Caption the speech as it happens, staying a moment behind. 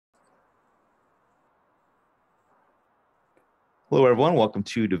Hello, everyone. Welcome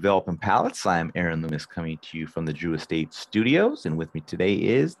to Developing Palates. I'm Aaron Loomis, coming to you from the Drew Estate Studios, and with me today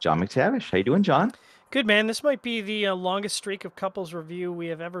is John McTavish. How you doing, John? Good man. This might be the longest streak of couples review we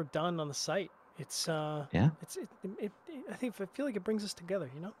have ever done on the site. It's Yeah, it's I feel like it brings us together.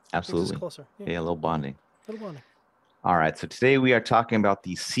 Brings us absolutely. closer. Yeah, Yeah, a little bonding. little bonding. All right, so today we are talking about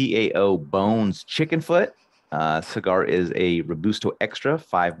the CAO Bones Chicken Foot. Cigar is a Robusto Extra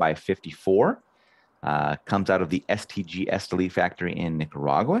 5x54. Comes out of the STG Esteli factory in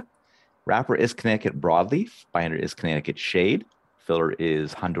Nicaragua. Wrapper is Connecticut Broadleaf. Binder is Connecticut Shade. Filler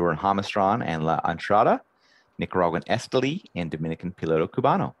is Honduran Jamastran and La Entrada, Nicaraguan Esteli, and Dominican Piloto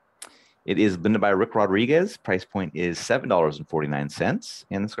Cubano. It is blended by Rick Rodriguez. Price point is $7.49,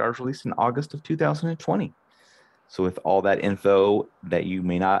 and the cigar was released in August of 2020. So, with all that info that you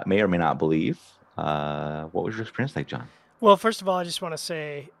may or may not believe, what was your experience like, John? Well, first of all, I just want to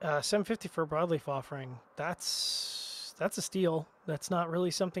say 750 for a broadleaf offering. That's a steal. That's not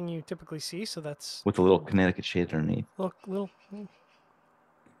really something you typically see. So that's With a little Connecticut shade underneath. little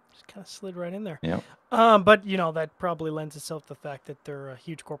just kind of slid right in there. Yeah. But that probably lends itself to the fact that they're a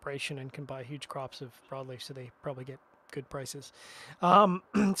huge corporation and can buy huge crops of broadleaf, so they probably get good prices.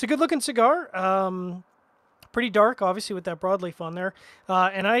 It's a good looking cigar. Pretty dark, obviously, with that broadleaf on there.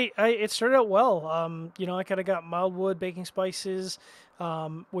 And it started out well. I kind of got mild wood, baking spices,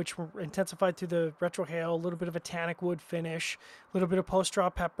 which were intensified through the retrohale, a little bit of a tannic wood finish, a little bit of post-draw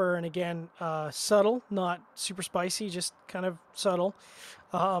pepper, and again, subtle, not super spicy, just kind of subtle.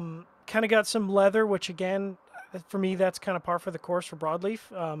 Kind of got some leather, which again, for me, that's kind of par for the course for broadleaf.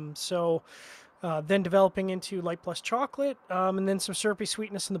 Then developing into light plus chocolate, and then some syrupy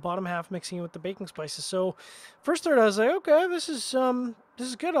sweetness in the bottom half, mixing it with the baking spices. So, first third, I was like, okay, this is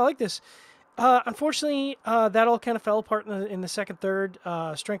good. I like this. Unfortunately, that all kind of fell apart in the second third.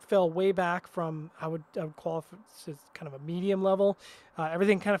 Strength fell way back from I would qualify it as kind of a medium level.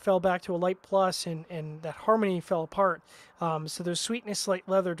 Everything kind of fell back to a light plus, and that harmony fell apart. So there's sweetness, light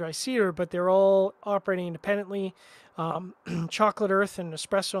leather, dry cedar, but they're all operating independently. Chocolate earth and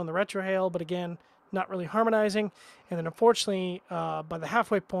espresso on the retrohale, but again, not really harmonizing. And then unfortunately, by the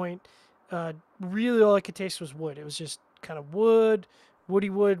halfway point, really all I could taste was wood. It was just kind of woody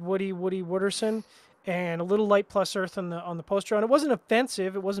Wooderson, and a little light plus earth on the poster. And it wasn't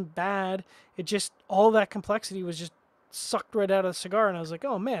offensive. It wasn't bad. It just all that complexity was just sucked right out of the cigar, and I was like,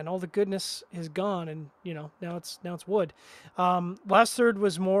 oh man, all the goodness is gone, and now it's wood. Last third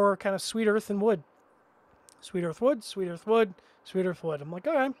was more kind of sweet earth and wood. Sweet earth wood, sweet earth wood, sweet earth wood. I'm like,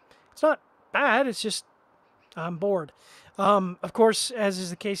 all right, it's not bad. It's just I'm bored. Of course, as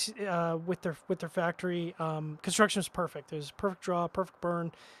is the case with their factory, construction is perfect. There's perfect draw, perfect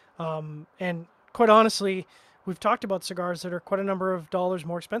burn, and quite honestly, we've talked about cigars that are quite a number of dollars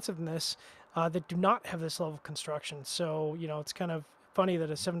more expensive than this that do not have this level of construction. So it's kind of funny that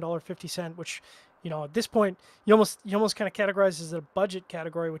a $7.50, which at this point you almost kind of categorize as a budget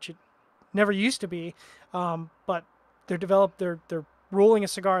category, which it never used to be, but they're rolling a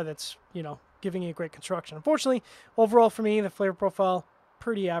cigar that's giving you great construction. Unfortunately, overall for me, the flavor profile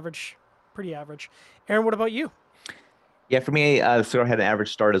pretty average, pretty average. Aaron, what about you? Yeah, for me, the cigar had an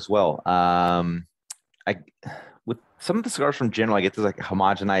average start as well. I with some of the cigars from General, I get this like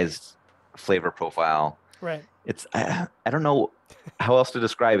homogenized flavor profile. Right. I don't know how else to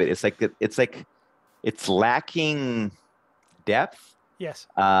describe it. It's lacking depth. Yes.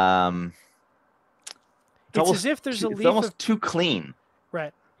 Um, it's It's as if there's a it's leaf of almost too clean.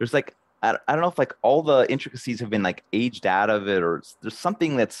 right. There's like I don't know if like all the intricacies have been like aged out of it, or there's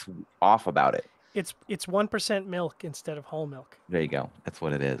something that's off about it. It's 1% milk instead of whole milk. There you go. That's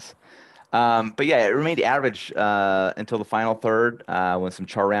what it is. But yeah, it remained average until the final third when some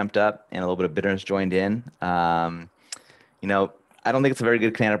char ramped up and a little bit of bitterness joined in. You know, I don't think it's a very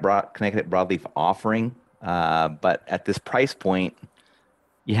good Connecticut broadleaf offering, but at this price point,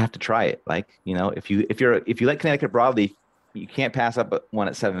 you have to try it. Like, if you like Connecticut broadleaf, you can't pass up one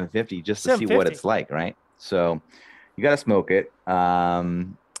at 750 just to see what 750. it's like, right? So you got to smoke it.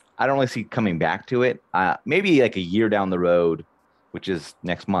 I don't really see coming back to it. Maybe like a year down the road, which is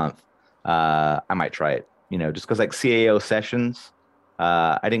next month, I might try it. Just because like CAO sessions,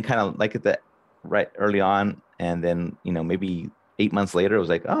 I didn't kind of like it that right early on, and then maybe 8 months later, it was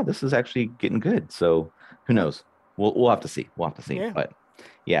like, oh, this is actually getting good. So who knows? We'll have to see. We'll have to see. Yeah. But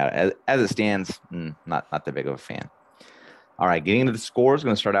yeah, as it stands, not that big of a fan. All right, getting into the scores,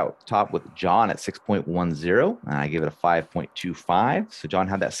 going to start out top with John at 6.10. I give it a 5.25. So, John,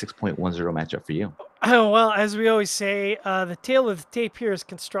 how'd that 6.10 match up for you? Well, as we always say, the tail of the tape here is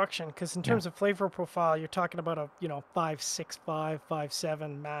construction, because in Yeah. terms of flavor profile, you're talking about a 5.65,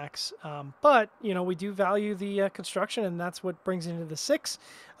 5.7 max. But we do value the construction, and that's what brings it into the six.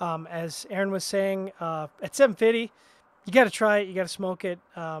 As Aaron was saying, at 750, you got to try it, you got to smoke it.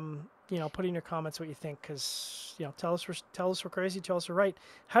 Put in your comments what you think, because tell us we're crazy, tell us we're right.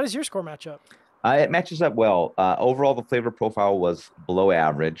 How does your score match up? It matches up well. Overall, the flavor profile was below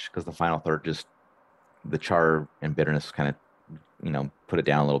average because the final third just the char and bitterness kind of put it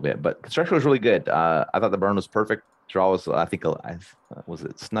down a little bit. But construction was really good. I thought the burn was perfect. Draw was I think was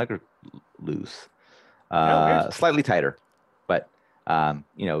it snug or loose? Oh, weird. Slightly tighter, but it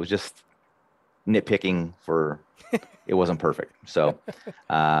was just nitpicking for it wasn't perfect. So,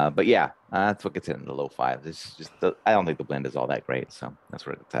 but yeah, that's what gets it in the low fives. It's just I don't think the blend is all that great. So that's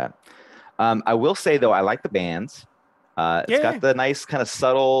where it's at. I will say though, I like the bands. It's Yeah, got the nice kind of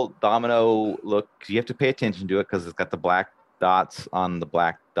subtle domino look. You have to pay attention to it because it's got the black dots on the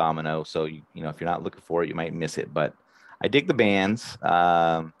black domino. So if you're not looking for it, you might miss it. But I dig the bands.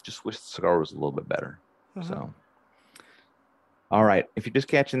 Just wish the cigar was a little bit better. mm-hmm. So. All right. If you're just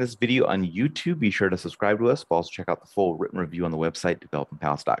catching this video on YouTube, be sure to subscribe to us. But also check out the full written review on the website,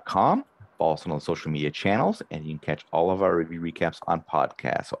 developingpalates.com. Follow us on the social media channels, and you can catch all of our review recaps on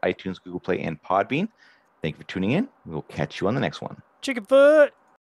podcasts. So iTunes, Google Play, and Podbean. Thank you for tuning in. We will catch you on the next one. Chicken foot.